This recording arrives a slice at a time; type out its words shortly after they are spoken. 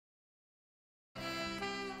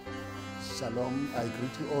Shalom. I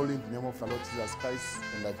greet you all in the name of the Lord Jesus Christ,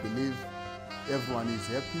 and I believe everyone is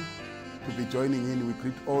happy to be joining in. We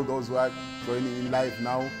greet all those who are joining in live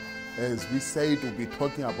now. As we said, we'll be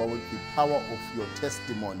talking about the power of your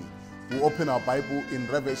testimony. We open our Bible in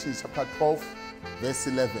Revelation chapter 12, verse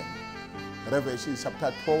 11. Revelation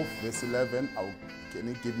chapter 12, verse 11. Can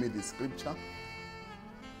you give me the scripture?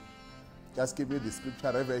 Just give me the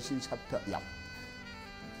scripture. Revelation chapter,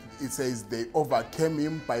 It says, they overcame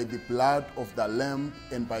him by the blood of the Lamb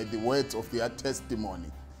and by the words of their testimony.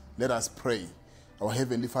 Let us pray. Our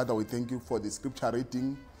Heavenly Father, we thank you for the scripture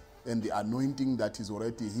reading and the anointing that is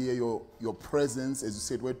already here. Your presence, as you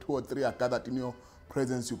said, where 2 or 3 are gathered in your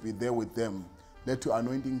presence, you'll be there with them. Let your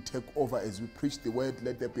anointing take over as we preach the word.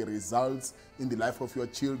 Let there be results in the life of your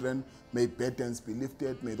children. May burdens be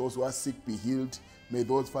lifted. May those who are sick be healed. May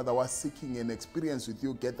those, Father, who are seeking an experience with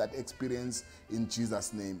you get that experience in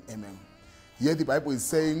Jesus' name. Amen. Here the Bible is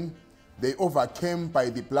saying, they overcame by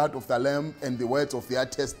the blood of the Lamb and the words of their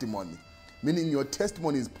testimony. Meaning your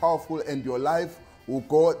testimony is powerful and your life will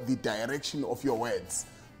go the direction of your words.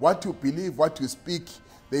 What you believe, what you speak,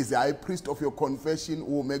 there is a high priest of your confession who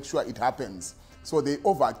will make sure it happens. So they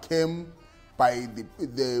overcame by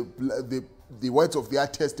the words of their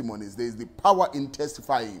testimonies. There is the power in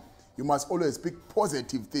testifying. You must always speak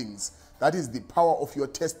positive things. That is the power of your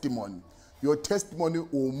testimony. Your testimony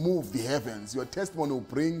will move the heavens. Your testimony will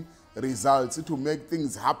bring results. It will make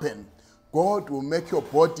things happen. God will make your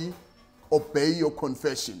body obey your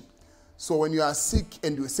confession. So when you are sick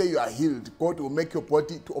and you say you are healed, God will make your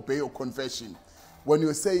body to obey your confession. When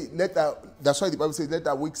you say, that's why the Bible says, let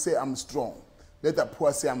the weak say I'm strong. Let the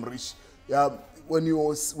poor say I'm rich. When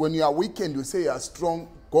you are weak and you say you are strong,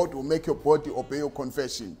 God will make your body obey your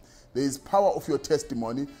confession. There is power of your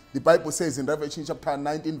testimony. The Bible says in Revelation chapter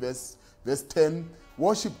 19, verse 10,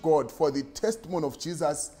 worship God, for the testimony of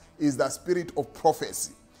Jesus is the spirit of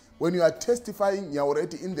prophecy. When you are testifying, you are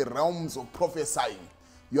already in the realms of prophesying.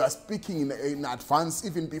 You are speaking in advance.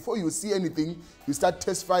 Even before you see anything, you start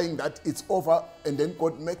testifying that it's over, and then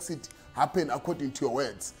God makes it happen according to your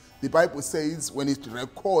words. The Bible says when it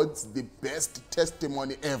records the best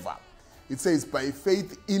testimony ever, it says by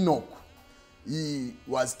faith Enoch, he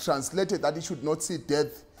was translated that he should not see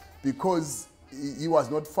death because he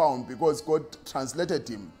was not found, because God translated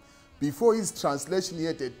him. Before his translation, he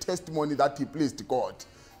had a testimony that he pleased God.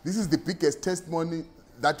 This is the biggest testimony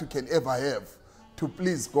that you can ever have, to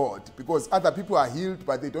please God, because other people are healed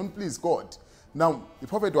but they don't please God. Now, the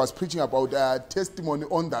prophet was preaching about a testimony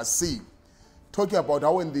on the sea, talking about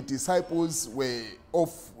how when the disciples were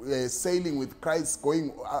off sailing with Christ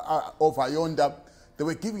going over yonder, they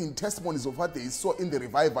were giving testimonies of what they saw in the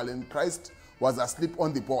revival, and Christ was asleep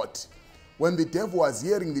on the boat. When the devil was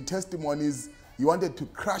hearing the testimonies, he wanted to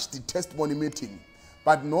crash the testimony meeting.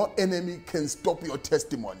 But no enemy can stop your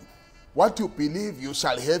testimony. What you believe, you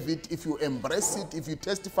shall have it. If you embrace it, if you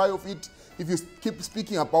testify of it, if you keep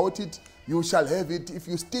speaking about it, you shall have it. If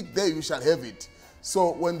you stick there, you shall have it.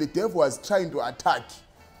 So when the devil was trying to attack,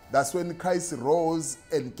 that's when Christ rose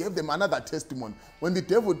and gave them another testimony. When the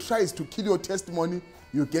devil tries to kill your testimony,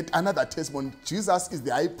 you get another testimony. Jesus is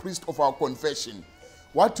the high priest of our confession.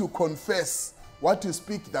 What you confess, what you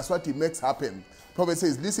speak, that's what he makes happen. The prophet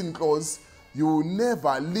says, listen close, you will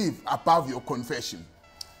never live above your confession.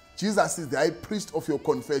 Jesus is the high priest of your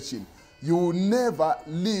confession. You will never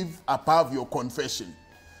live above your confession.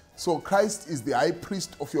 So Christ is the high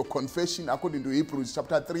priest of your confession according to Hebrews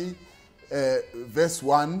chapter 3, verse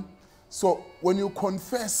 1. So when you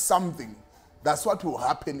confess something, that's what will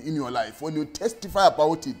happen in your life. When you testify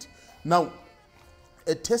about it. Now,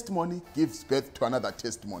 a testimony gives birth to another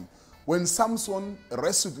testimony. When Samson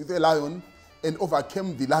wrestled with a lion and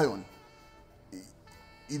overcame the lion,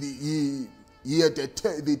 he had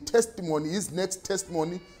the testimony. His next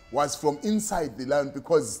testimony was from inside the lion,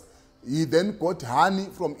 because he then got honey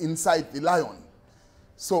from inside the lion.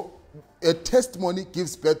 So a testimony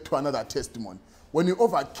gives birth to another testimony. When he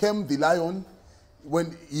overcame the lion,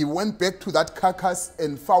 when he went back to that carcass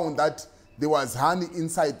and found that there was honey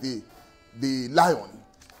inside the lion.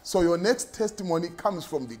 So your next testimony comes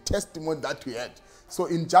from the testimony that you had. So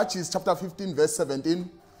in Judges chapter 15, verse 17,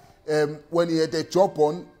 when he had a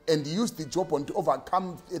jawbone and he used the jawbone to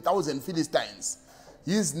overcome 1,000 Philistines,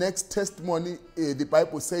 his next testimony, the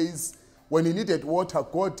Bible says, when he needed water,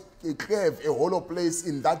 God gave a hollow place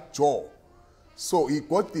in that jaw. So he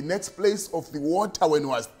got the next place of the water when it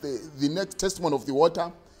was the next testimony of the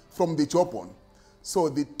water from the jawbone. So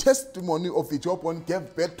the testimony of the jawbone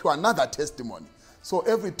gave birth to another testimony. So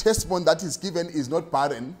every testimony that is given is not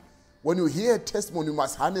barren. When you hear a testimony, you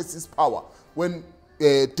must harness its power. When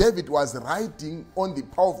David was riding on the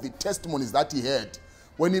power of the testimonies that he had.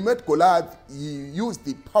 When he met Goliath, he used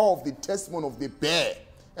the power of the testimony of the bear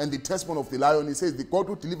and the testimony of the lion. He says, the God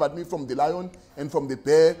who delivered me from the lion and from the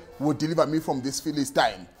bear will deliver me from this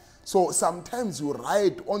Philistine. So sometimes you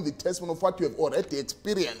ride on the testimony of what you have already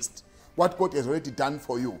experienced, what God has already done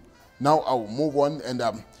for you. Now I will move on, and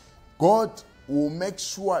God will make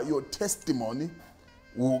sure your testimony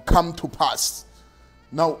will come to pass.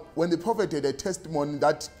 Now, when the prophet had a testimony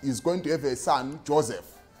that he's going to have a son, Joseph,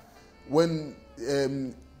 when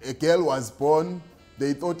a girl was born,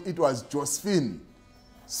 they thought it was Josephine.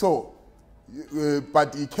 So,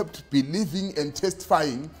 but he kept believing and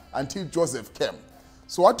testifying until Joseph came.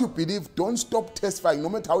 So what you believe, don't stop testifying, no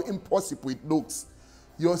matter how impossible it looks.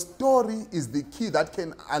 Your story is the key that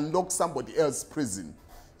can unlock somebody else's prison.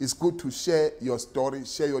 It's good to share your story,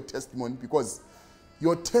 share your testimony, because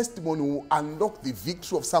your testimony will unlock the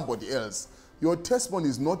victory of somebody else. Your testimony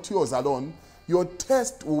is not yours alone. Your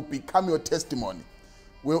test will become your testimony.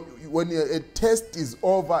 When a test is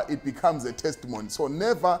over, it becomes a testimony. So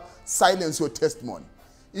never silence your testimony.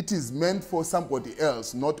 It is meant for somebody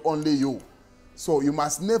else, not only you. So you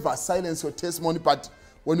must never silence your testimony, but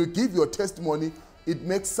when you give your testimony, it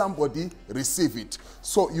makes somebody receive it.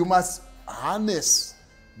 So you must harness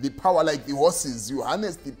the power like the horses. You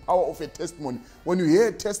harness the power of a testimony. When you hear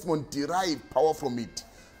a testimony, derive power from it.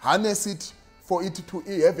 Harness it for it to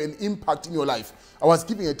have an impact in your life. I was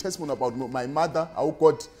giving a testimony about my mother, how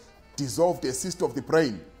God dissolved a cyst of the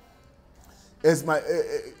brain. As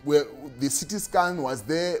where the CT scan was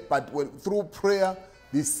there, but through prayer,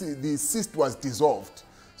 the cyst was dissolved.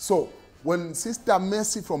 So when Sister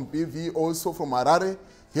Mercy from BV, also from Harare,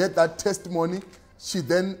 heard that testimony, she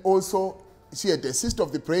had a cyst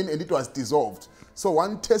of the brain and it was dissolved. So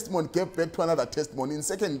one testimony gave birth to another testimony. In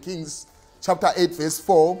 2 Kings chapter 8 verse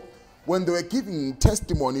 4, when they were giving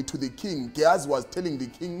testimony to the king, Gehazi was telling the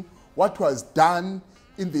king what was done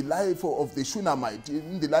in the life of the Shunammite,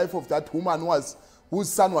 in the life of that woman whose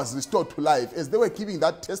son was restored to life. As they were giving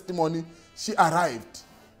that testimony, she arrived,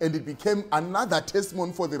 and it became another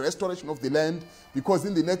testimony for the restoration of the land, because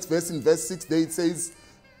in the next verse, in verse 6, there it says,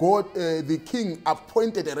 God, the king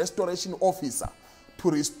appointed a restoration officer to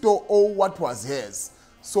restore all what was hers.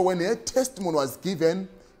 So when her testimony was given,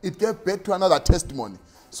 it gave birth to another testimony.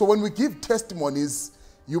 So when we give testimonies,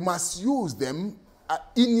 you must use them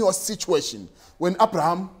in your situation. When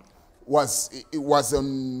Abraham was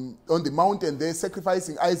on the mountain there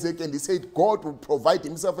sacrificing Isaac, and he said God will provide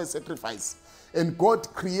himself a sacrifice, and God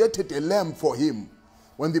created a lamb for him.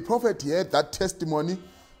 When the prophet heard that testimony,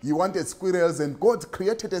 he wanted squirrels, and God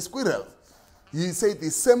created a squirrel. He said the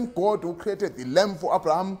same God who created the lamb for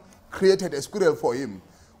Abraham created a squirrel for him.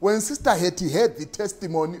 When Sister Hetty heard the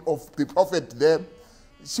testimony of the prophet there,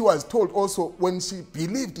 she was told also, when she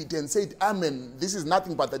believed it and said, Amen, this is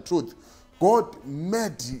nothing but the truth, God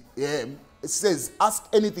made it says, ask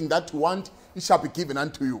anything that you want, it shall be given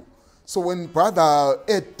unto you. So when Brother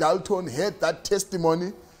Ed Dalton heard that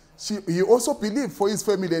testimony, he also believed for his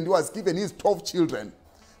family, and he was given his 12 children.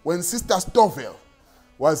 When Sister Stovell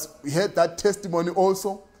heard that testimony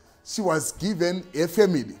also, she was given a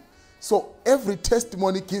family. So every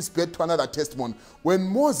testimony gives birth to another testimony. When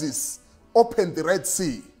Moses opened the Red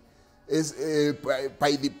Sea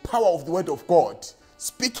by the power of the word of God,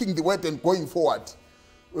 speaking the word and going forward,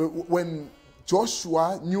 when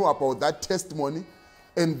Joshua knew about that testimony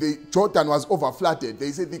and the Jordan was overflooded,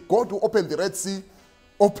 they said the God who opened the Red Sea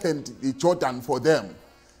opened the Jordan for them.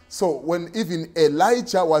 So when even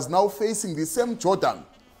Elijah was now facing the same Jordan,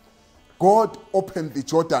 God opened the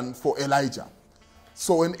Jordan for Elijah.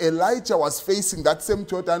 So when Elijah was facing that same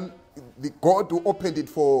Jordan, the God who opened it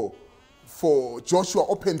for Joshua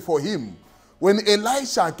opened for him. When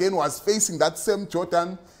Elisha again was facing that same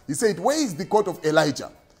Jordan, he said, where is the God of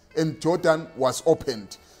Elijah? And Jordan was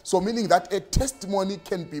opened. So meaning that a testimony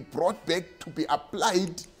can be brought back to be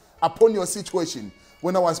applied upon your situation.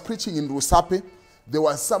 When I was preaching in Rusape, there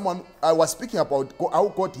was someone, I was speaking about how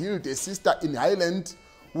God healed a sister in Highland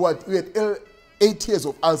who had 8 years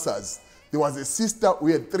of ulcers. There was a sister who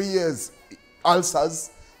had 3 years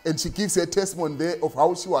ulcers, and she gives a testimony there of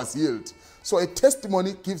how she was healed. So a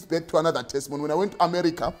testimony gives birth to another testimony. When I went to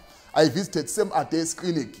America, I visited Sam Ade's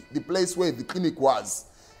clinic, the place where the clinic was.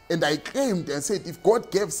 And I claimed and said, if God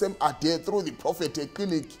gave Sam Ade through the prophet a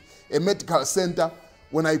clinic, a medical center,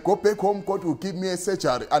 when I go back home, God will give me a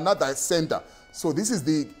surgery, another center. So this is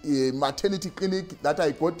the maternity clinic that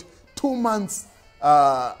I got. 2 months,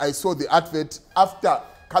 I saw the advert after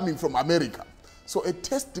coming from America. So a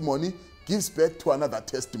testimony gives birth to another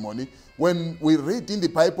testimony. When we read in the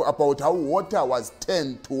Bible about how water was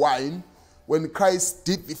turned to wine, when Christ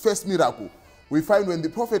did the first miracle. We find when the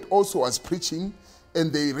prophet also was preaching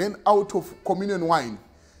and they ran out of communion wine,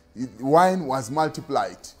 wine was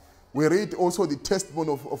multiplied. We read also the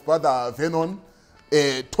testimony of Brother Vernon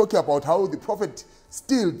talking about how the prophet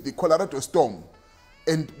stilled the Colorado storm.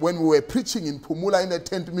 And when we were preaching in Pumula in a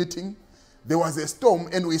tent meeting, there was a storm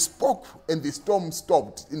and we spoke and the storm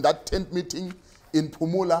stopped. In that tent meeting in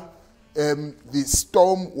Pumula, the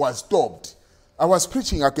storm was stopped. I was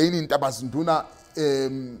preaching again in Tabazunduna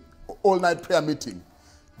all-night prayer meeting.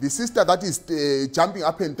 The sister that is jumping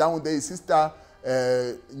up and down there is Sister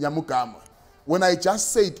Nyamugama. When I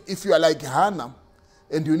just said, if you are like Hannah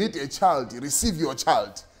and you need a child, receive your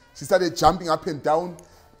child. She started jumping up and down.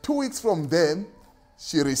 2 weeks from then,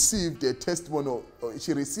 she received a testimony,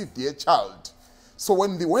 she received a child. So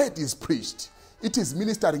when the word is preached, it is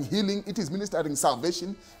ministering healing, it is ministering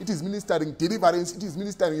salvation, it is ministering deliverance, it is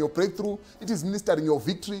ministering your breakthrough, it is ministering your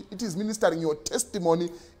victory, it is ministering your testimony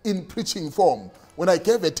in preaching form. When I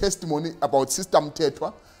gave a testimony about Sister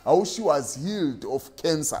Mtetwa, how she was healed of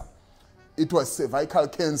cancer. It was cervical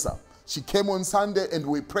cancer. She came on Sunday and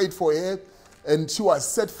we prayed for her and she was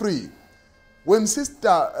set free. When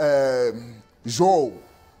Sister Jo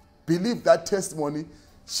believed that testimony,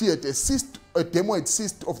 she had a cyst, a demoid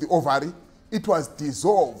cyst of the ovary. It was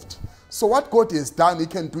dissolved. So what God has done, He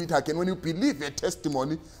can do it again. When you believe a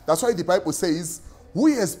testimony, that's why the Bible says, who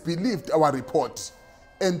has believed our report,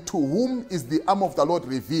 and to whom is the arm of the Lord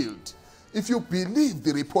revealed? If you believe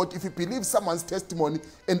the report, if you believe someone's testimony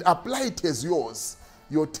and apply it as yours,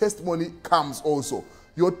 your testimony comes also.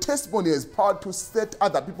 Your testimony has power to set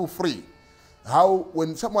other people free. How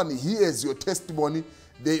when someone hears your testimony,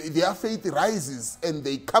 their faith rises and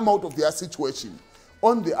they come out of their situation.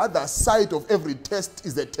 On the other side of every test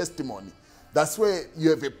is a testimony. That's where you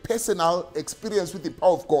have a personal experience with the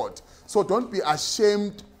power of God. So don't be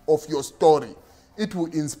ashamed of your story. It will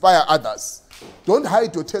inspire others. Don't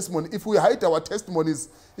hide your testimony. If we hide our testimonies,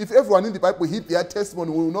 if everyone in the Bible hid their testimony,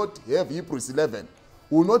 we will not have Hebrews 11.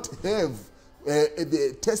 We will not have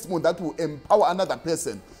the testimony that will empower another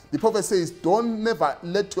person. The prophet says, don't never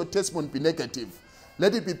let your testimony be negative.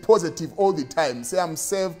 Let it be positive all the time. Say, I'm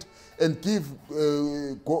saved and give,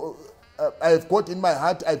 I have God in my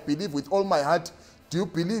heart. I believe with all my heart. Do you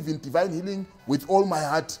believe in divine healing? With all my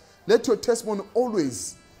heart. Let your testimony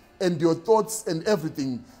always, and your thoughts and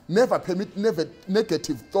everything, never permit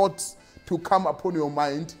negative thoughts to come upon your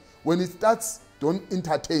mind. When it starts, don't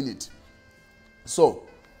entertain it. So,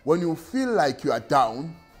 when you feel like you are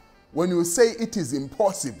down, when you say it is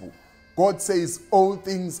impossible, God says all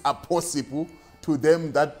things are possible to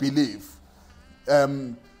them that believe.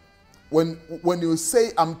 When you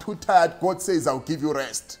say I'm too tired, God says I'll give you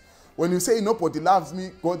rest. When you say nobody loves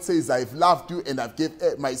me, God says I've loved you and I've given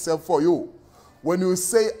myself for you. When you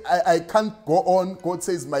say I can't go on, God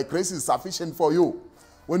says my grace is sufficient for you.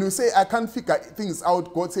 When you say I can't figure things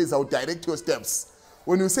out, God says I'll direct your steps.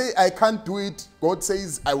 When you say I can't do it, God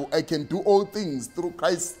says I can do all things through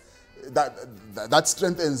Christ that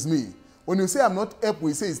strengthens me. When you say I'm not able,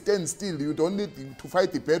 He says stand still. You don't need to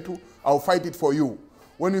fight the battle. I'll fight it for you.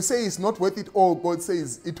 When you say it's not worth it all, God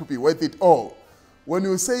says it will be worth it all. When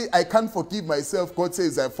you say I can't forgive myself, God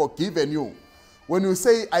says I've forgiven you. When you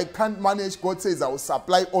say I can't manage, God says I will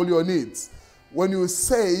supply all your needs. When you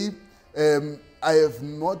say I'm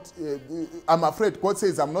afraid, God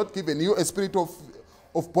says I'm not giving you a spirit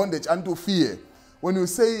of bondage unto fear. When you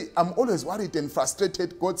say I'm always worried and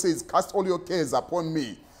frustrated, God says cast all your cares upon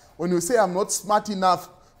me. When you say I'm not smart enough,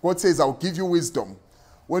 God says I'll give you wisdom.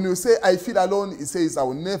 When you say I feel alone, He says I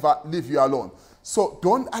will never leave you alone. So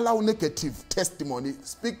don't allow negative testimony.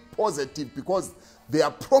 Speak positive, because there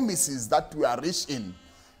are promises that we are rich in.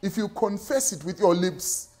 If you confess it with your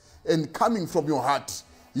lips and coming from your heart,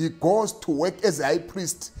 He goes to work as a high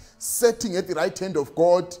priest, sitting at the right hand of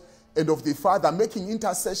God and of the Father, making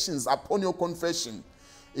intercessions upon your confession.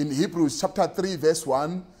 In Hebrews chapter 3 verse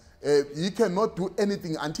 1, you cannot do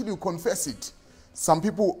anything until you confess it. Some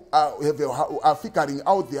people are figuring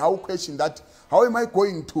out the how question that, how am I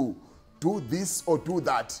going to do this or do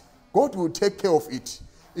that? God will take care of it.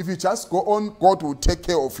 If you just go on, God will take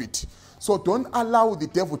care of it. So don't allow the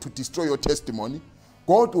devil to destroy your testimony.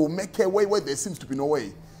 God will make a way where there seems to be no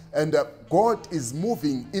way. And God is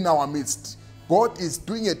moving in our midst. God is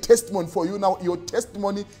doing a testimony for you now. Your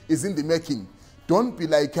testimony is in the making. Don't be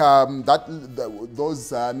like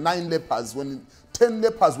those 9 lepers. When 10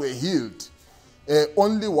 lepers were healed,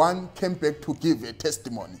 only one came back to give a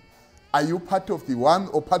testimony. Are you part of the 1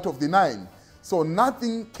 or part of the 9? So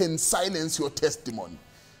nothing can silence your testimony.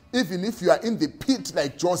 Even if you are in the pit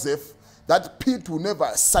like Joseph, That pit will never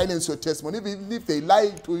silence your testimony. Even if they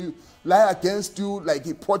lie to you, lie against you like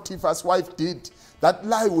Potiphar's wife did, that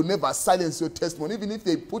lie will never silence your testimony. Even if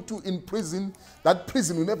they put you in prison, that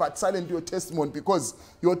prison will never silence your testimony, because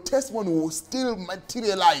your testimony will still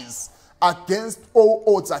materialize against all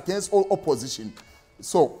odds, against all opposition.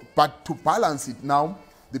 So, but to balance it now,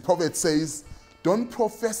 the prophet says, don't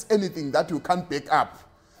profess anything that you can't back up.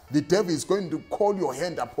 The devil is going to call your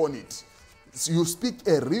hand upon it. So you speak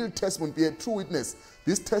a real testimony, be a true witness.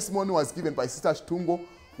 This testimony was given by Sister Shtungo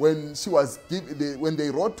when she was when they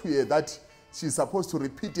wrote to her that she's supposed to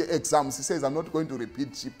repeat her exams. She says, I'm not going to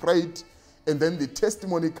repeat. She prayed, and then the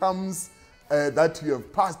testimony comes that you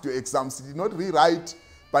have passed your exams. She did not rewrite,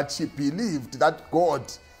 but she believed that God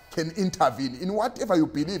can intervene. In whatever you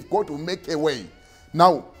believe, God will make a way.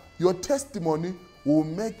 Now, your testimony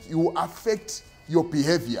will affect your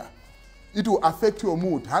behavior. It will affect your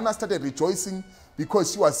mood. Hannah started rejoicing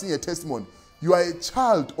because she was seeing a testimony. You are a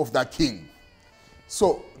child of the king.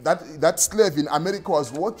 So that slave in America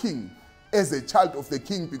was walking as a child of the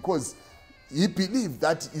king because he believed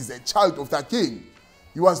that he's a child of the king.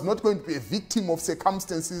 He was not going to be a victim of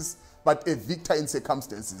circumstances, but a victor in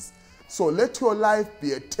circumstances. So let your life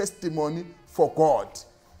be a testimony for God.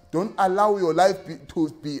 Don't allow your life to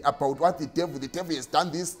be about what the devil has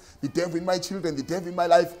done this, the devil in my children, the devil in my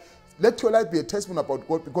life. Let your life be a testimony about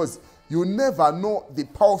God, because you never know the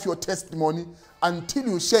power of your testimony until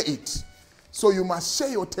you share it. So you must share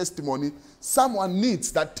your testimony. Someone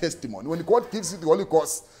needs that testimony. When God gives you the Holy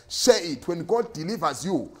Ghost, share it. When God delivers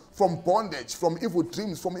you from bondage, from evil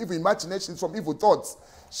dreams, from evil imaginations, from evil thoughts,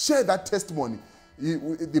 share that testimony.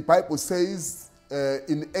 The Bible says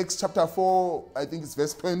in Acts chapter 4, I think it's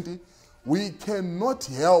verse 20, we cannot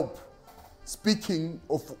help speaking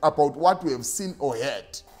about what we have seen or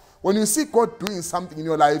heard. When you see God doing something in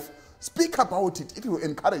your life, speak about it. It will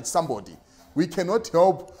encourage somebody. We cannot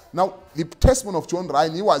help. Now, the testimony of John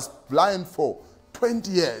Ryan, he was blind for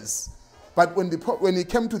 20 years. But when he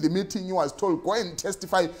came to the meeting, he was told, go and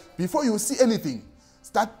testify. Before you see anything,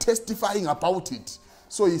 start testifying about it.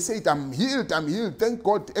 So he said, I'm healed, thank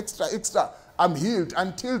God, extra, I'm healed,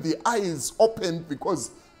 until the eyes opened,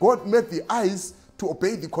 because God made the eyes to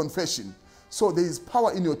obey the confession. So there is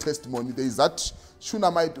power in your testimony. There is that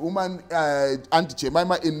Shunammite woman, Aunt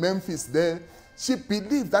Jemima in Memphis there. She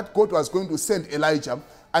believed that God was going to send Elijah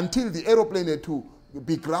until the aeroplane had to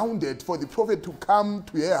be grounded for the prophet to come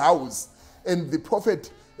to her house. And the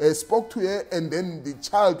prophet spoke to her, and then the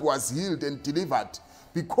child was healed and delivered.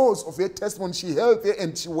 Because of her testimony, she held there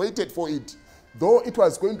and she waited for it. Though it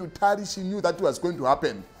was going to tarry, she knew that it was going to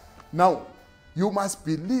happen. Now, you must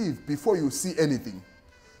believe before you see anything.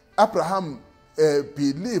 Abraham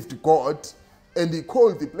believed God, and he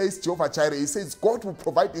called the place Jehovah Jireh. He says God will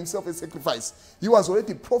provide himself a sacrifice. He was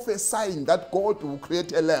already prophesying that God will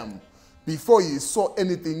create a lamb. Before he saw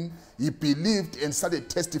anything, he believed and started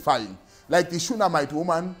testifying. Like the Shunammite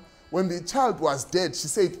woman, when the child was dead, she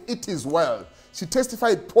said, it is well. She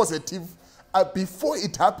testified positive. Before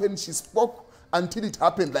it happened, she spoke until it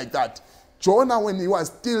happened like that. Jonah, when he was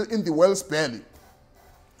still in the whale's belly,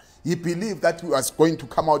 he believed that he was going to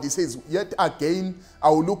come out. He says, yet again, I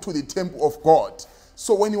will look to the temple of God.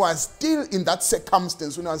 So when he was still in that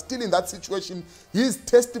circumstance, when he was still in that situation, his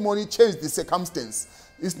testimony changed the circumstance.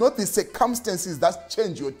 It's not the circumstances that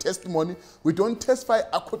change your testimony. We don't testify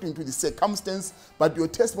according to the circumstance, but your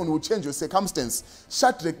testimony will change your circumstance.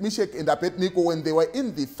 Shadrach, Meshach, and Abednego, when they were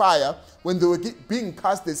in the fire, when they were being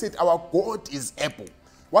cast, they said, our God is able.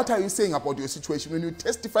 What are you saying about your situation? When you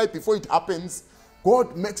testify before it happens,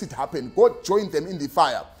 God makes it happen. God joined them in the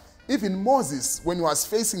fire. Even Moses, when he was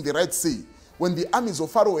facing the Red Sea, when the armies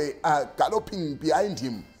of Pharaoh were galloping behind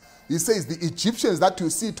him, he says, the Egyptians that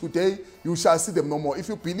you see today, you shall see them no more. If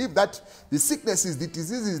you believe that the sicknesses, the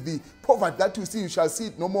diseases, the poverty that you see, you shall see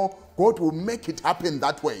it no more, God will make it happen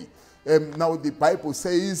that way. Now the Bible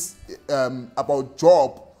says about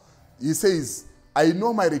Job, he says, I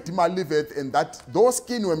know my Redeemer liveth, and that though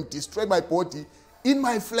skin will destroy my body, in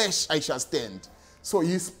my flesh I shall stand. So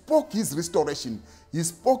he spoke his restoration, he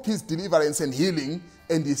spoke his deliverance and healing,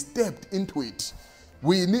 and he stepped into it.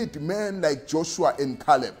 We need men like Joshua and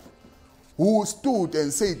Caleb, who stood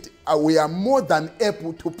and said, we are more than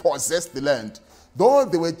able to possess the land. Though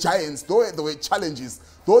there were giants, though there were challenges,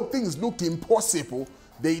 though things looked impossible,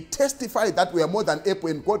 they testified that we are more than able,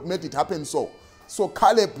 and God made it happen so. So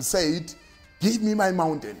Caleb said, give me my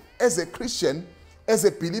mountain. As a Christian, as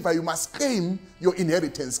a believer, you must claim your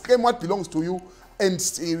inheritance, claim what belongs to you, and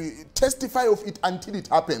testify of it until it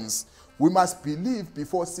happens. We must believe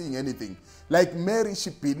before seeing anything. Like Mary,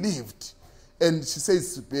 she believed. And she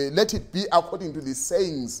says, let it be according to the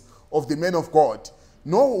sayings of the man of God.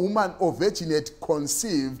 No woman or virgin had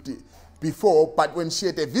conceived before, but when she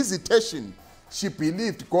had a visitation, she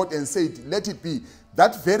believed God and said, let it be.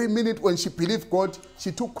 That very minute when she believed God,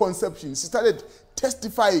 she took conception. She started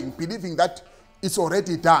testifying, believing that it's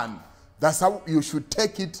already done. That's how you should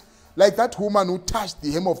take it. Like that woman who touched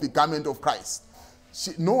the hem of the garment of Christ.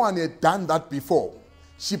 No one had done that before.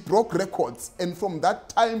 She broke records. And from that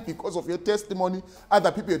time, because of your testimony,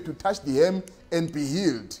 other people had to touch the hem and be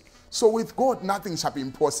healed. So with God, nothing shall be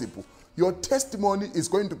impossible. Your testimony is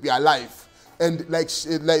going to be alive. And like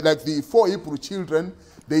the 4 Hebrew children,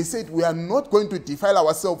 they said, we are not going to defile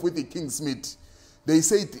ourselves with the king's meat. They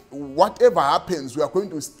said, whatever happens, we are going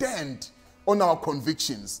to stand on our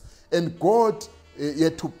convictions. And God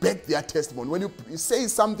had to back their testimony. When you say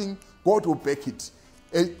something, God will back it.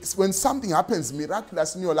 When something happens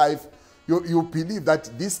miraculous in your life, you believe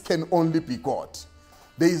that this can only be God.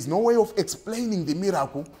 There is no way of explaining the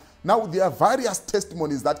miracle. Now, there are various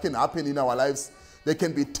testimonies that can happen in our lives. There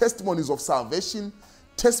can be testimonies of salvation,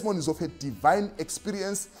 testimonies of a divine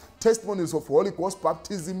experience, testimonies of Holy Ghost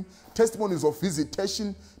baptism, testimonies of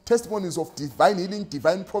visitation, testimonies of divine healing,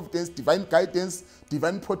 divine providence, divine guidance,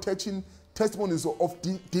 divine protection, testimonies of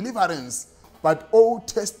deliverance. But all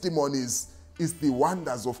testimonies is the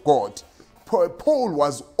wonders of God. Paul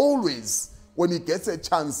was always, when he gets a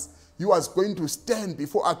chance, he was going to stand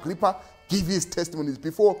before Agrippa, give his testimonies.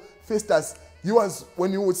 Before Festus,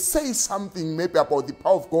 when he would say something maybe about the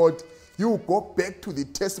power of God, you will go back to the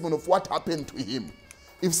testimony of what happened to him.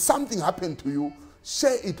 If something happened to you,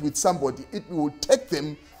 share it with somebody. It will take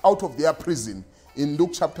them out of their prison. In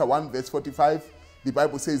Luke chapter 1, verse 45, the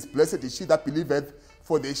Bible says, blessed is she that believeth,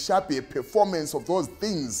 for there shall be a performance of those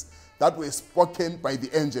things that were spoken by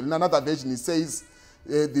the angel. In another version, it says,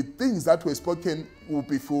 the things that were spoken will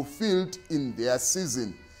be fulfilled in their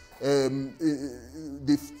season.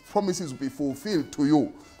 The promises will be fulfilled to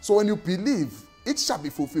you. So when you believe, it shall be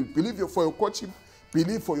fulfilled. Believe for your courtship,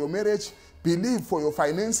 believe for your marriage, believe for your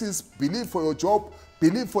finances, believe for your job,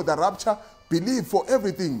 believe for the rapture, believe for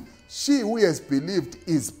everything. She who has believed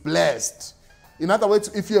is blessed. In other words,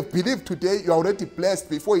 if you have believed today, you are already blessed.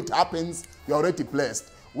 Before it happens, you are already blessed.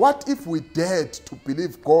 What if we dared to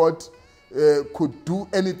believe God could do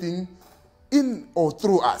anything in or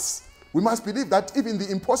through us? We must believe that even the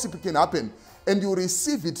impossible can happen, and you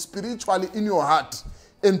receive it spiritually in your heart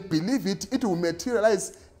and believe it, it will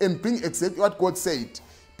materialize and bring exactly what God said.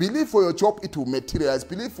 Believe for your job, it will materialize.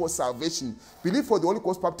 Believe for salvation. Believe for the Holy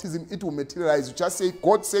Ghost baptism, it will materialize. You just say,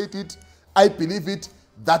 God said it, I believe it,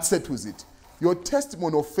 that settles it. Your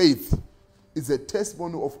testimony of faith is a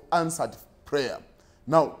testimony of answered prayer.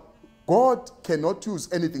 Now, God cannot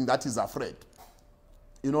use anything that is afraid.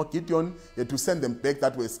 You know, Gideon had to send them back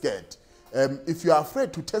that were scared. If you are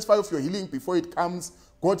afraid to testify of your healing before it comes,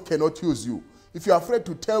 God cannot use you. If you are afraid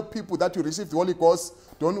to tell people that you received the Holy Ghost,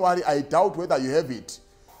 don't worry, I doubt whether you have it.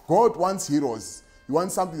 God wants heroes. He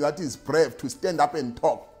wants something that is brave to stand up and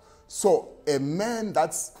talk. So a man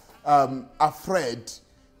that's afraid,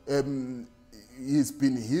 he's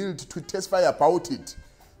been healed to testify about it.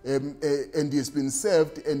 And he's been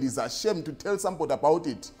saved and is ashamed to tell somebody about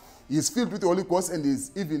it. He's filled with the Holy Ghost and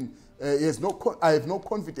is even, I have no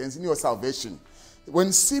confidence in your salvation.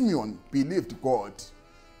 When Simeon believed God,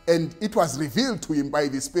 and it was revealed to him by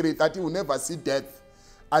the Spirit that he will never see death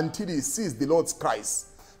until he sees the Lord's Christ.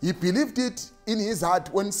 He believed it in his heart.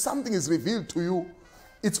 When something is revealed to you,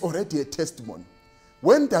 it's already a testimony.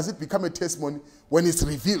 When does it become a testimony? When it's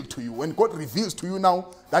revealed to you. When God reveals to you now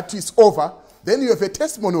that it's over, then you have a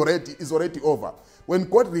testimony already, it's already over. When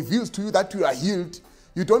God reveals to you that you are healed,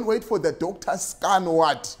 you don't wait for the doctor's scan or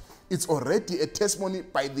what. It's already a testimony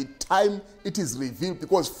by the time it is revealed,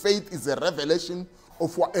 because faith is a revelation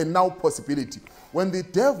of a now possibility. When the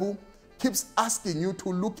devil keeps asking you to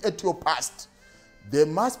look at your past, there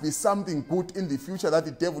must be something good in the future that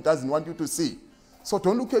the devil doesn't want you to see. So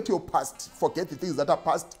don't look at your past, forget the things that are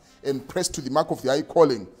past, and press to the mark of the high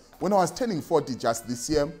calling. When I was turning 40 just this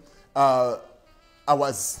year, I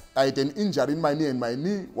had an injury in my knee, and my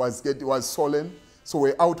knee was swollen. So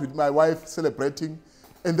we're out with my wife celebrating.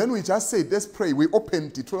 And then we just said, let's pray. We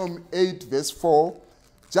opened Deuteronomy 8, verse 4,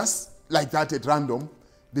 just like that at random.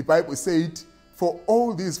 The Bible said, for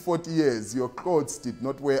all these 40 years, your clothes did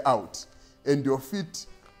not wear out, and your feet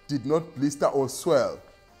did not blister or swell.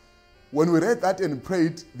 When we read that and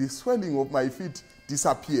prayed, the swelling of my feet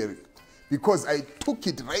disappeared, because I took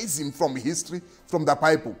it raising from history, from the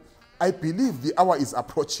Bible. I believe the hour is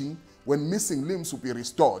approaching when missing limbs will be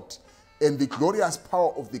restored, and the glorious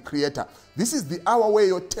power of the Creator. This is the hour where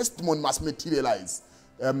your testimony must materialize.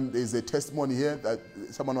 There's a testimony here that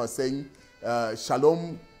someone was saying,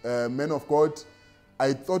 Shalom man of God,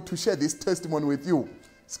 I thought to share this testimony with you.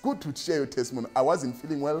 It's good to share your testimony. I wasn't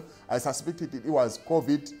feeling well. I suspected it was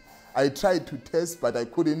COVID. I tried to test, but I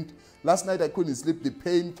couldn't. Last night I couldn't sleep. The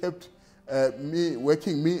pain kept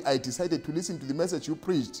waking me. I decided to listen to the message you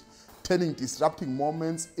preached, turning disrupting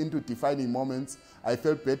moments into defining moments. I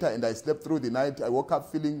felt better and I slept through the night. I woke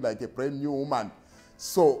up feeling like a brand new woman.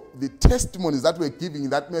 So the testimonies that we're giving in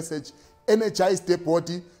that message energized their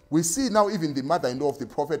body. We see now even the mother-in-law of the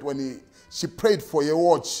prophet, when she prayed for a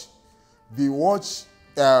watch, the watch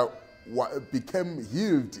became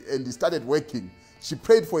healed and it started working. She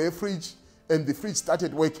prayed for a fridge and the fridge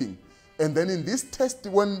started working. And then in this test,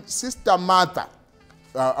 when Sister Martha,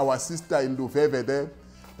 our sister in Luveve there,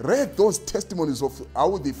 read those testimonies of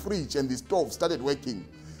how the fridge and the stove started working,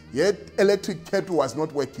 yet electric kettle was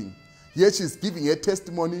not working. Yet she's giving a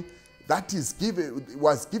testimony that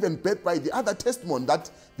was given birth by the other testimony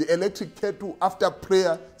that the electric kettle after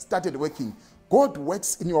prayer started working. God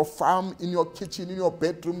works in your farm, in your kitchen, in your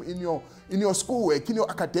bedroom, in your schoolwork, in your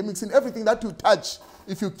academics, in everything that you touch.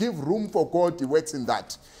 If you give room for God, He works in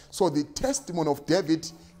that. So the testimony of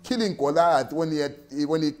David killing Goliath, when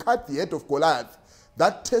he cut the head of Goliath,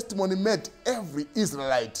 that testimony made every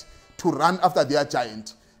Israelite to run after their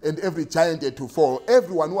giant, and every giant had to fall.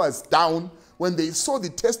 Everyone was down. When they saw the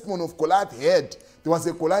testimony of Goliath's head, there was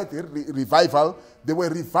a Goliath revival. They were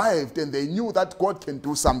revived and they knew that God can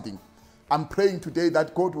do something. I'm praying today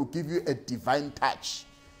that God will give you a divine touch,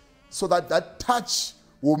 so that that touch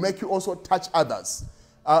will make you also touch others.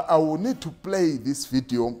 I will need to play this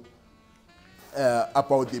video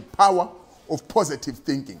about the power of positive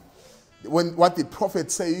thinking. What the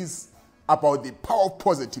prophet says about the power of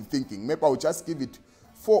positive thinking. Maybe I'll just give it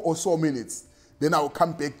 4 or so minutes. Then I'll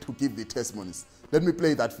come back to give the testimonies. Let me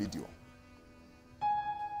play that video.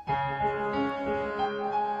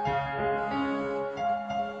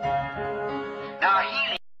 Now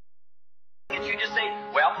healing, if you just say,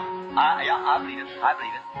 well, I believe it, I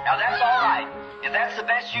believe it. Now that's all right. If that's the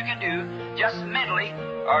best you can do, just mentally,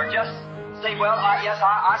 or just say, well, yes,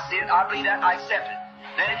 I see it, I believe that, I accept it.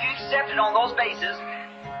 Then if you accept it on those bases,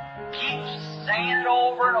 keep saying it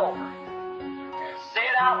over and over. Say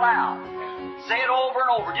it out loud. Say it over and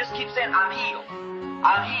over. Just keep saying, I'm healed.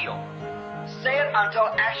 I'm healed. Say it until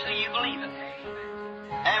actually you believe it.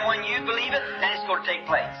 And when you believe it, then it's going to take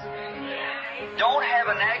place. Don't have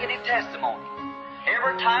a negative testimony.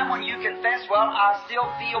 Every time when you confess, well, I still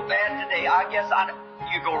feel bad today, I guess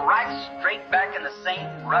you go right straight back in the same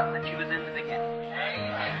rut that you was in the beginning.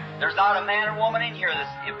 There's not a man or woman in here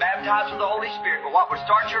that's baptized with the Holy Spirit, but what would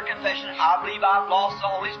start your confession, I believe I've lost the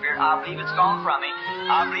Holy Spirit, I believe it's gone from me,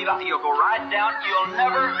 I believe you'll go right down, you'll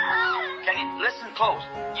never, can you listen close,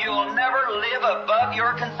 you'll never live above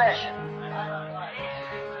your confession.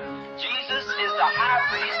 Jesus is the high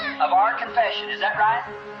priest of our confession, is that right?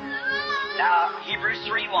 Now, Hebrews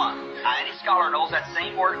 3:1. Any scholar knows that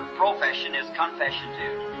same word, profession, is confession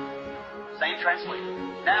too. Same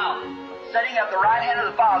translation. Now, sitting at the right hand of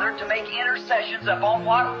the Father to make intercessions upon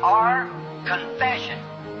what? Our confession.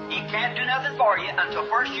 He can't do nothing for you until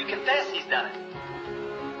first you confess He's done it.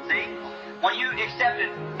 See? When you accept it,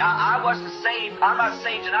 now I wasn't saved, I'm not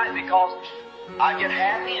saved tonight because I get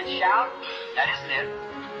happy and shout. That isn't it.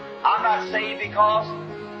 I'm not saved because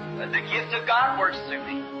the gift of God works through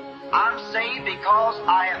me. I'm saved because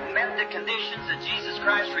I have met the conditions that Jesus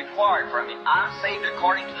Christ required for me. I'm saved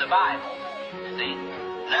according to the Bible. See?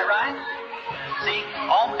 Is that right? See?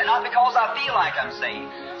 And not because I feel like I'm saved.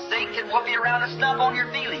 Satan can whip you around and stump on your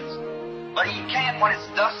feelings. But he can't when it's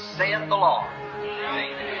thus saith the Lord.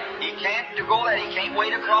 See? He can't go that. He can't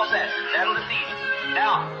wait across that. That'll defeat him.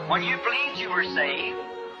 Now, when you believed you were saved,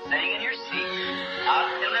 sitting in your seat,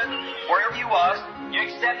 wherever you was, you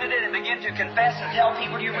accepted it and began to confess and tell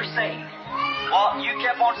people you were saved. Well, you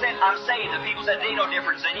kept on saying, I'm saved. The people said, there ain't no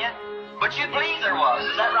difference in you. But you believed there was.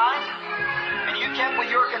 Is that right? And you kept with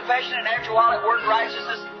your confession, and after a while it worked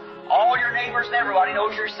righteousness. All your neighbors and everybody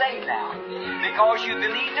knows you're saved now. Because you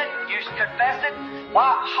believed it, you confessed it.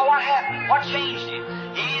 Wow, what happened? What changed you?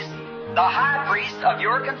 He's the high priest of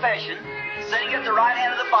your confession, sitting at the right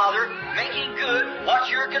hand of the Father, making good what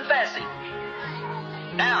you're confessing.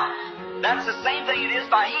 Now, that's the same thing it is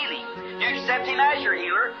by healing. You accept Him as your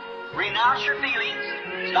healer, renounce your feelings.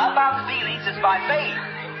 It's not about the feelings, it's by faith.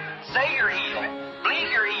 Say you're healed.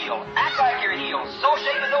 Believe you're healed. Act like you're healed.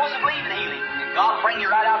 Associate with those who believe in healing. God will bring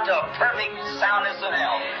you right out to a perfect soundness of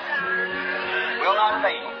health. Will not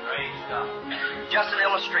fail. Just an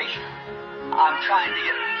illustration. I'm trying to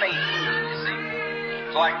get faith, you see,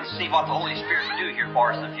 so I can see what the Holy Spirit will do here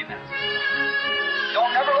for us in a few minutes.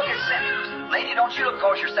 Don't never look at symptoms. Lady, don't you look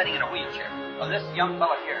because you're sitting in a wheelchair. of this young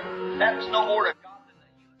fellow here. That's no more to God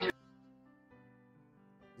than the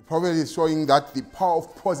The prophet is showing that the power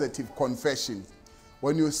of positive confession.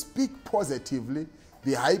 When you speak positively,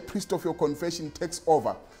 the high priest of your confession takes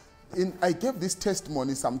over. I gave this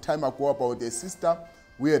testimony some time ago about a sister.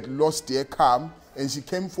 We had lost her car, and she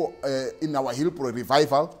came for in our Hillbrook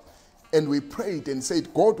revival, and we prayed and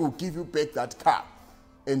said, God will give you back that car.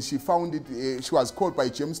 And she found it. She was called by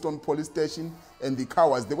Gemstone police station, and the car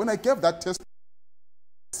was there. When I gave that testimony,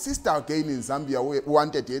 sister again in Zambia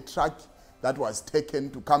wanted a truck that was taken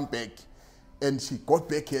to come back, and she got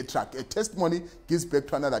back her truck. A testimony gives back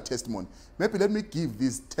to another testimony. Maybe let me give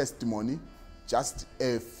this testimony, just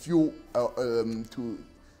a few,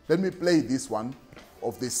 let me play this one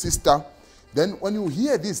of the sister. Then when you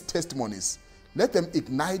hear these testimonies, let them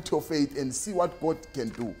ignite your faith and see what God can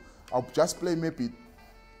do. I'll just play, maybe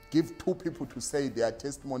give two people to say their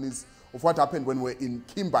testimonies of what happened when we were in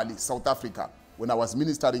Kimberley, South Africa, when I was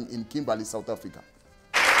ministering in Kimberley, South Africa.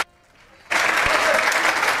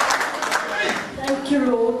 Thank you,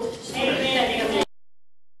 Lord. Amen.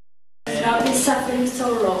 I've been suffering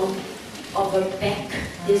so long of a back.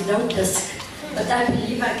 There's no disc. But I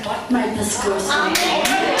believe I got my disc last night.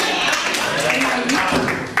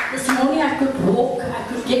 This morning I could walk, I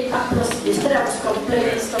could get up. Yesterday I was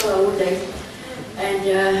complaining still the whole day.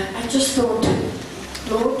 And I just thought,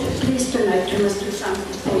 Lord, please tonight you must do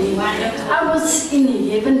something for me. I was in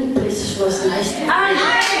heavenly places last night.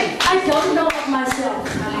 I don't know of myself.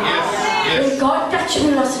 When God touched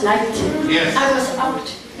me last night, I was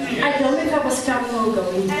out. I don't know if I was coming or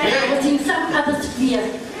going. I was in some other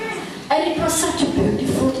sphere. And it was such a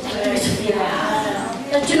beautiful atmosphere.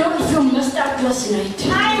 That you know, if you missed out last night,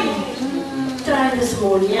 try this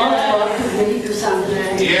morning. God to really do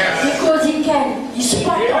something. Because He can. He's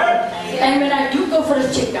spot on. And when I do go for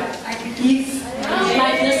a checkup, He's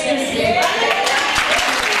my business there.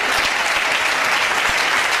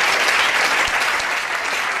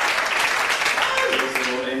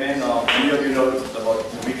 Amen. Many of you know about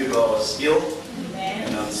a week ago I was ill.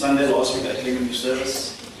 And on Sunday last week I came into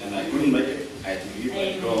service and I couldn't make it. I had to leave, I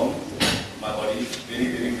had to go home. My body is very,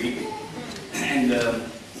 very weak. And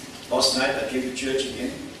last night I came to church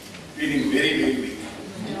again, feeling very, very weak.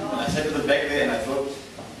 And I sat at the back there and I thought,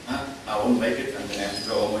 I won't make it, I'm going to have to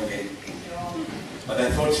go home again. But I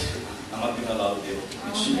thought, I'm not going to allow the devil to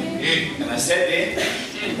preach me. And I sat there,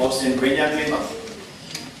 and Pastor Ngwenya came up.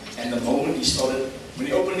 And the moment he started, when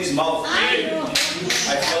he opened his mouth, I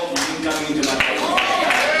felt him coming into my body.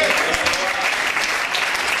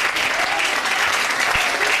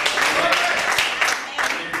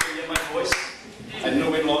 I don't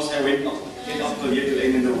know when last I went up to here to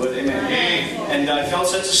aim in the word, amen. And I felt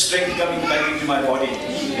such a strength coming back into my body.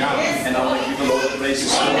 And I want to give the Lord the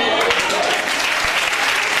praise.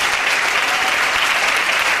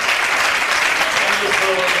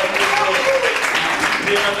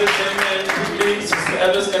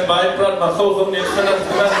 Alice en baie praat, maar gou van net vinnig.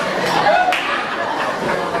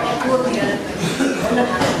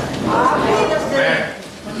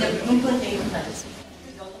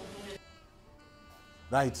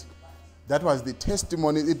 Right. That was the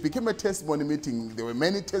testimony. It became a testimony meeting. There were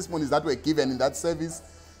many testimonies that were given in that service.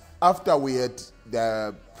 After we had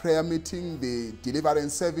the prayer meeting, the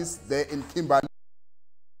deliverance service there in Kimberley,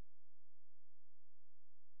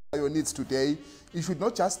 your needs today, you should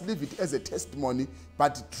not just leave it as a testimony,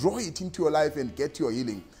 but draw it into your life and get your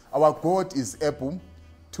healing. Our God is able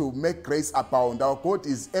to make grace abound. Our God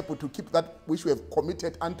is able to keep that which we have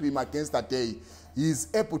committed unto Him against that day. He is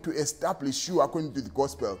able to establish you according to the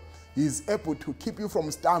gospel. He is able to keep you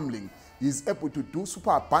from stumbling. He is able to do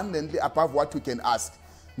super abundantly above what we can ask.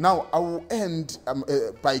 Now, I will end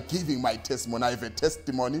by giving my testimony. I have a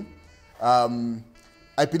testimony.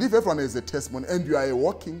 I believe everyone has a testimony, and you are a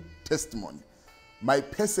walking testimony. My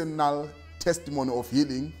personal testimony of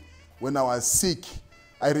healing, when I was sick,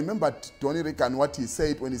 I remembered Donnie Reagan, what he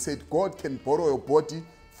said when he said, God can borrow your body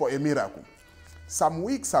for a miracle. Some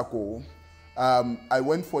weeks ago, I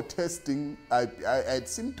went for testing. I had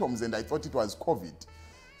symptoms and I thought it was COVID.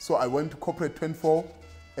 So I went to Corporate 24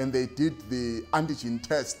 and they did the antigen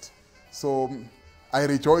test. So I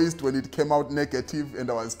rejoiced when it came out negative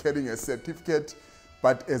and I was carrying a certificate.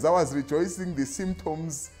 But as I was rejoicing, the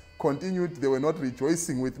symptoms continued. They were not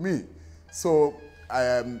rejoicing with me. So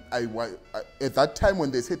at that time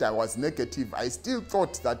when they said I was negative, I still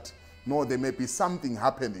thought that, no, there may be something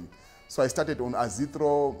happening. So I started on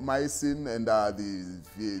azithromycin and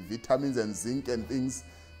the vitamins and zinc and things,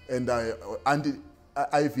 and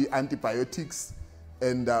IV antibiotics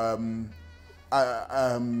and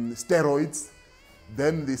steroids.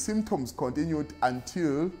 Then the symptoms continued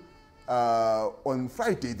until on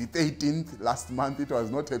Friday the 13th last month. It was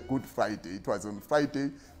not a good Friday. It was on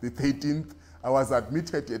Friday the 13th. I was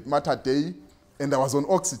admitted at Mater Dei and I was on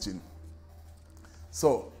oxygen.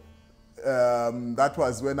 So that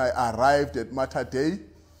was when I arrived at Mater Dei.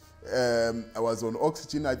 I was on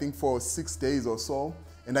oxygen, I think, for 6 days or so.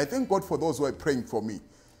 And I thank God for those who were praying for me.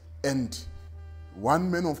 And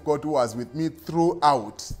one man of God who was with me through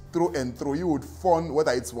and through, he would phone,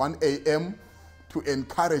 whether it's 1 a.m., to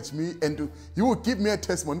encourage me, and he would give me a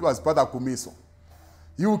testimony. It was Brother Kumiso.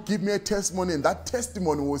 He would give me a testimony, and that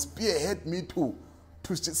testimony will spearhead me to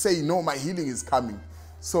say, no, my healing is coming.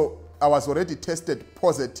 So I was already tested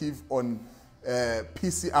positive on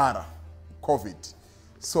PCR, COVID.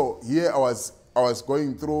 So here I was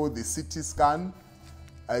going through the CT scan.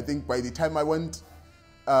 I think by the time I went,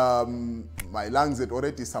 my lungs had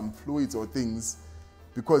already some fluids or things,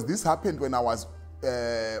 because this happened when I was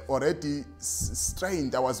already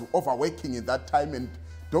strained. I was overworking at that time, and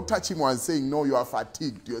Dr. Chim was saying, no, you are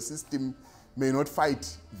fatigued. Your system may not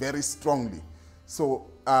fight very strongly. So,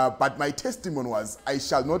 but my testimony was, I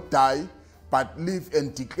shall not die, but live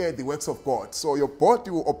and declare the works of God. So your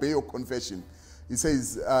body will obey your confession. He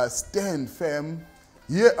says, stand firm.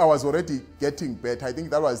 Here I was already getting better. I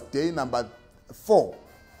think that was day number 4.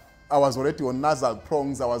 I was already on nasal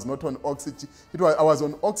prongs. I was not on oxygen. I was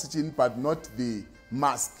on oxygen, but not the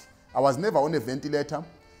mask. I was never on a ventilator.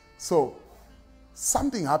 So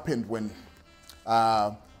something happened when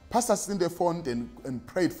Pastor Sinde phoned and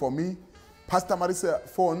prayed for me. Pastor Marisa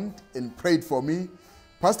phoned and prayed for me.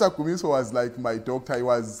 Pastor Kumiso was like my doctor. He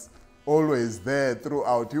was always there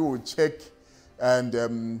throughout. He would check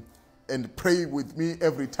and pray with me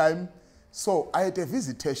every time. So I had a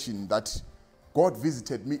visitation that God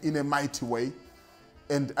visited me in a mighty way,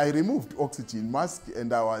 and I removed oxygen mask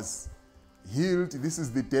and I was healed. This is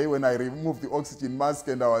the day when I removed the oxygen mask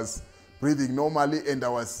and I was breathing normally, and I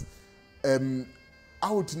was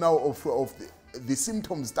out now of the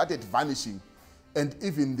symptoms started vanishing, and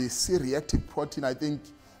even the C-reactive protein, I think,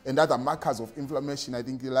 and other markers of inflammation, I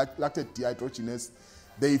think the lactate dehydrogenase,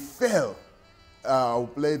 they fell. I'll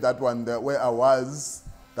play that one there where I was.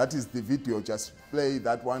 That is the video, just play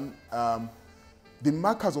that one. The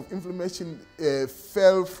markers of inflammation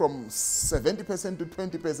fell from 70% to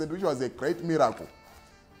 20%, which was a great miracle.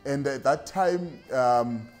 And at that time,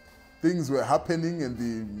 things were happening,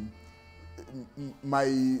 and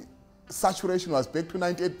my saturation was back to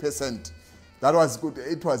 98%. That was good.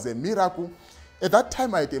 It was a miracle. At that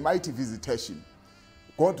time, I had a mighty visitation.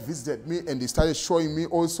 God visited me, and He started showing me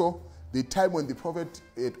also the time when the prophet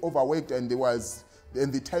had overworked, and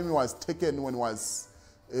the time he was taken when he was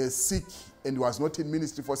sick and he was not in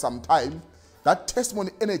ministry for some time. That testimony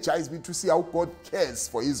energized me to see how God cares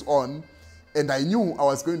for His own. And I knew I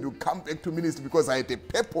was going to come back to ministry because I had a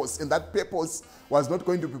purpose, and that purpose was not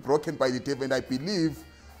going to be broken by the devil. And I believe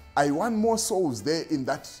I want more souls there in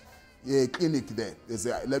that clinic there.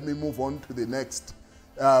 Let me move on to the next.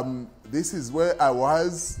 This is where I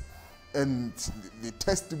was, and the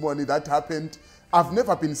testimony that happened. I've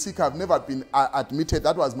never been sick. I've never been admitted.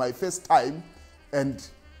 That was my first time. And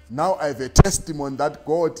now I have a testimony that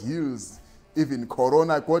God heals even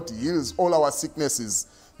corona. God heals all our sicknesses.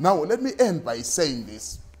 Now, let me end by saying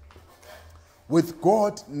this. With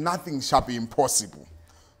God, nothing shall be impossible.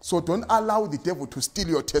 So don't allow the devil to steal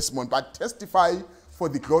your testimony, but testify for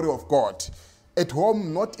the glory of God. At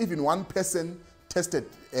home, not even one person tested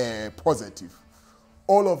positive.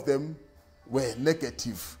 All of them were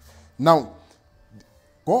negative. Now,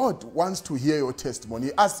 God wants to hear your testimony.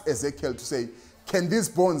 He asked Ezekiel to say, can these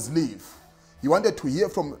bones live? He wanted to hear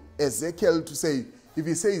from Ezekiel to say, if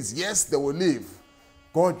he says yes, they will live.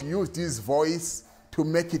 God used his voice to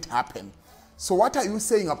make it happen. So what are you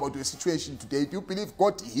saying about your situation today? Do you believe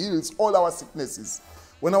God heals all our sicknesses?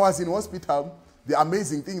 When I was in hospital, the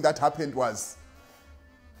amazing thing that happened was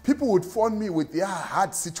people would phone me with their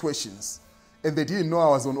hard situations, and they didn't know I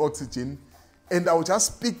was on oxygen. And I would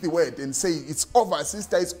just speak the word and say, it's over,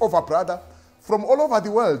 sister, it's over, brother. From all over the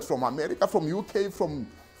world, from America, from UK, from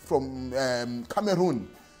Cameroon,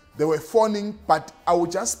 they were phoning, but I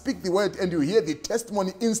would just speak the word and you hear the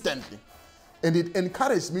testimony instantly. And it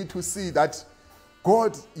encouraged me to see that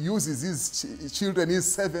God uses his children, his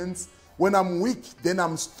servants. When I'm weak, then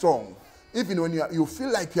I'm strong. Even when you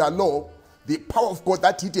feel like you are low, the power of God,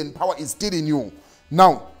 that hidden power, is still in you.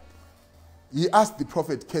 Now, he asked the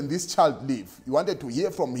prophet, can this child live? He wanted to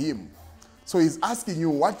hear from him. So he's asking you,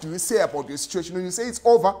 what do you say about your situation? When you say it's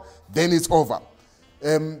over, then it's over.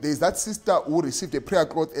 There's that sister who received a prayer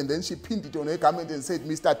cloth, and then she pinned it on her garment and said,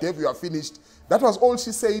 Mr. Dev, you are finished. That was all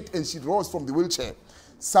she said, and she rose from the wheelchair.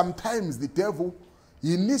 Sometimes the devil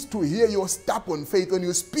He needs to hear your stubborn faith. When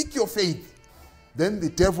you speak your faith, then the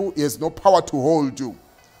devil has no power to hold you.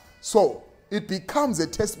 So it becomes a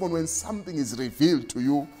testimony when something is revealed to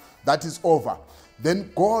you that is over.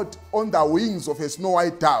 Then God, on the wings of a snow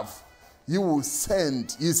white dove, He will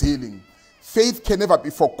send His healing. Faith can never be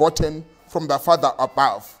forgotten from the Father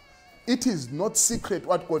above. It is not secret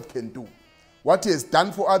what God can do. What He has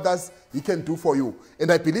done for others, He can do for you.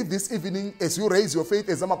 And I believe this evening, as you raise your faith,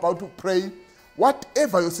 as I'm about to pray,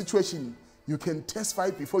 whatever your situation, you can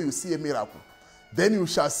testify before you see a miracle. Then you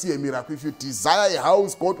shall see a miracle. If you desire a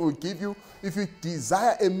house, God will give you. If you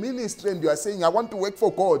desire a ministry and you are saying, I want to work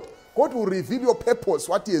for God, God will reveal your purpose,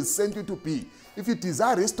 what He has sent you to be. If you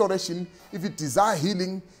desire restoration, if you desire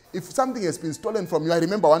healing, if something has been stolen from you. I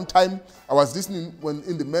remember one time I was listening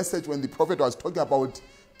in the message when the prophet was talking about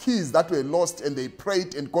keys that were lost, and they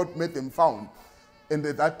prayed and God made them found. And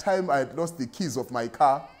at that time I had lost the keys of my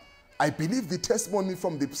car. I believe the testimony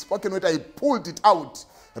from the spoken word. I pulled it out,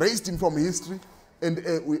 raised him from history,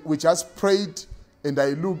 and we just prayed, and I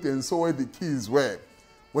looked and saw where the keys were.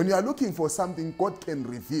 When you are looking for something, God can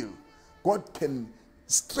reveal. God can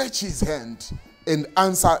stretch His hand and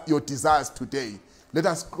answer your desires today. Let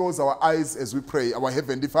us close our eyes as we pray. Our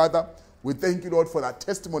Heavenly Father, we thank you, Lord, for the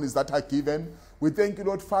testimonies that are given. We thank you,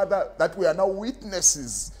 Lord, Father, that we are now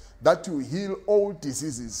witnesses that you heal all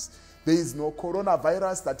diseases. There is no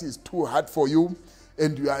coronavirus that is too hard for you,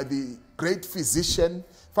 and you are the great physician.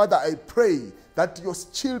 Father, I pray that your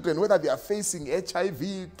children, whether they are facing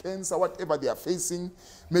HIV, cancer, whatever they are facing,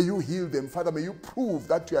 may you heal them. Father, may you prove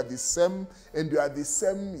that you are the same, and you are the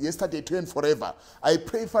same yesterday, today, and forever. I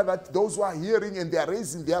pray, Father, that those who are hearing and they are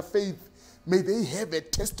raising their faith, may they have a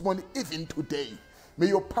testimony even today. May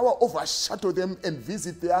your power overshadow them and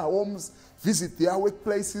visit their homes, visit their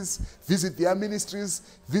workplaces, visit their ministries,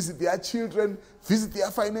 visit their children, visit their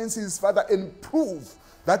finances, Father, and prove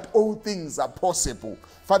that all things are possible.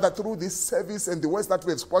 Father, through this service and the words that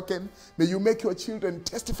we have spoken, may you make your children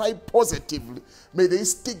testify positively. May they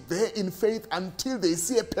stick there in faith until they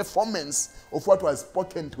see a performance of what was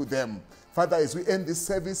spoken to them. Father, as we end this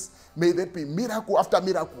service, may there be miracle after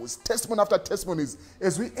miracles, testimony after testimonies.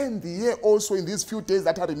 As we end the year also in these few days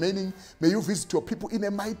that are remaining, may you visit your people in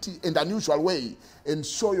a mighty and unusual way and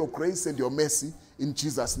show your grace and your mercy. In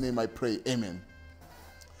Jesus' name I pray. Amen.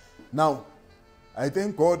 Now, I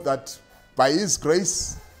thank God that by His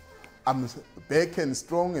grace, I'm back and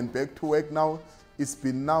strong and back to work now. It's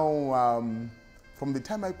been now, from the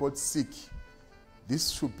time I got sick,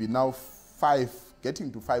 this should be now getting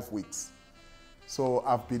to 5 weeks. So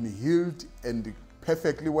I've been healed and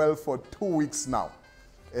perfectly well for 2 weeks now.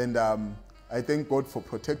 And I thank God for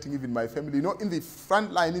protecting even my family. You know, in the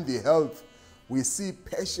front line, in the health, we see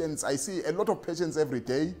patients. I see a lot of patients every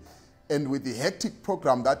day. And with the hectic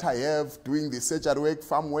program that I have, doing the surgery work,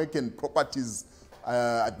 farm work, and properties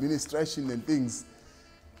administration and things,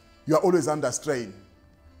 you are always under strain.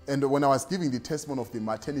 And when I was giving the testimony of the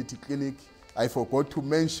maternity clinic, I forgot to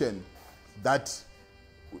mention that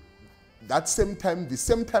the same time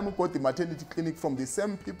we got the maternity clinic from the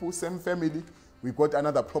same people, same family, we got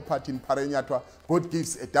another property in Parenyatwa. God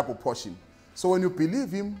gives a double portion. So when you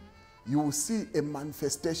believe Him, you will see a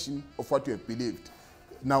manifestation of what you have believed.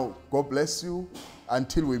 Now, God bless you.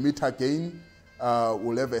 Until we meet again,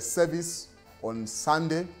 we'll have a service on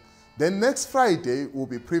Sunday. Then next Friday, we'll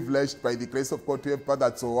be privileged by the grace of God to have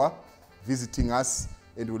Brother Zoa visiting us,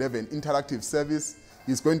 and we'll have an interactive service.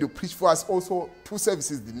 He's going to preach for us also 2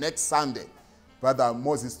 services the next Sunday. Brother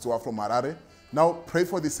Moses Zoa from Harare. Now, pray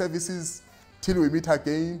for the services. Till we meet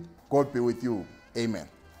again, God be with you. Amen.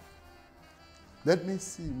 Let me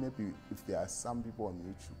see maybe if there are some people on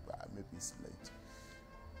YouTube. Maybe it's late.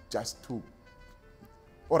 Just to,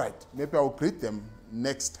 all right, maybe I'll greet them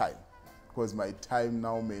next time because my time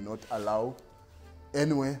now may not allow.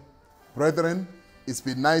 Anyway, brethren, it's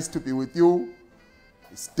been nice to be with you.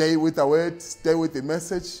 Stay with the word, stay with the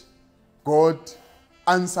message. God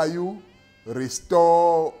answer you,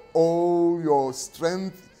 restore all your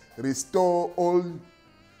strength, restore all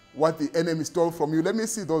what the enemy stole from you. Let me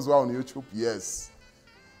see those who are on YouTube. Yes.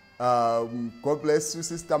 God bless you,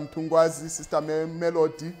 Sister Mtungwazi, Sister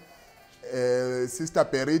Melody, Sister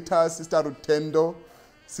Perita, Sister Rutendo,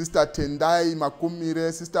 Sister Tendai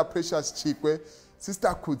Makumire, Sister Precious Chikwe, Sister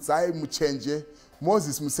Kudzai Muchenje,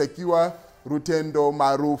 Moses Musekiwa, Rutendo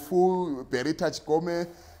Marufu, Perita Chikome,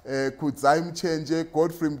 Kudzai Muchenje,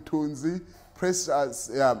 Godfrey Mtunzi,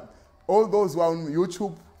 Precious, all those who are on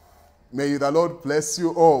YouTube, may the Lord bless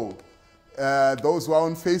you all. Those who are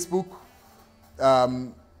on Facebook,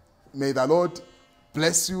 may the Lord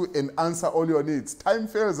bless you and answer all your needs. Time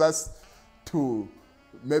fails us to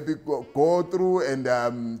maybe go through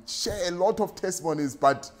and share a lot of testimonies,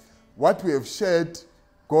 but what we have shared,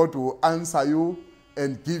 God will answer you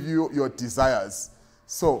and give you your desires.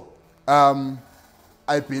 So,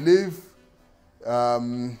 I believe,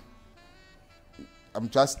 I'm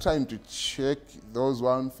just trying to check those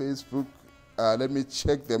on Facebook. Let me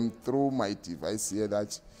check them through my device here.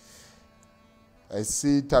 That I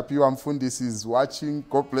see Tapiwa Mfundis is watching.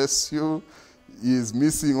 God bless you. He is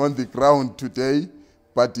missing on the ground today,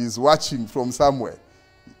 but he's watching from somewhere.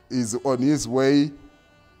 He's on his way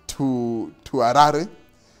to Harare.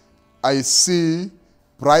 I see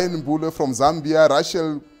Brian Bule from Zambia,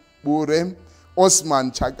 Rachel Bure,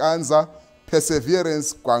 Osman Chaganza,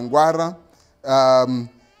 Perseverance Kwangwara.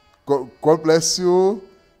 God bless you.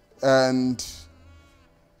 And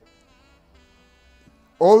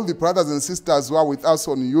all the brothers and sisters who are with us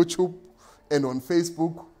on YouTube and on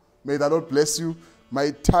Facebook, may the Lord bless you.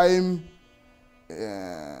 My time,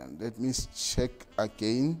 let me check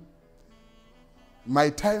again.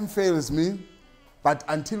 My time fails me, but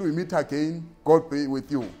until we meet again, God be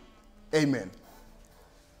with you. Amen.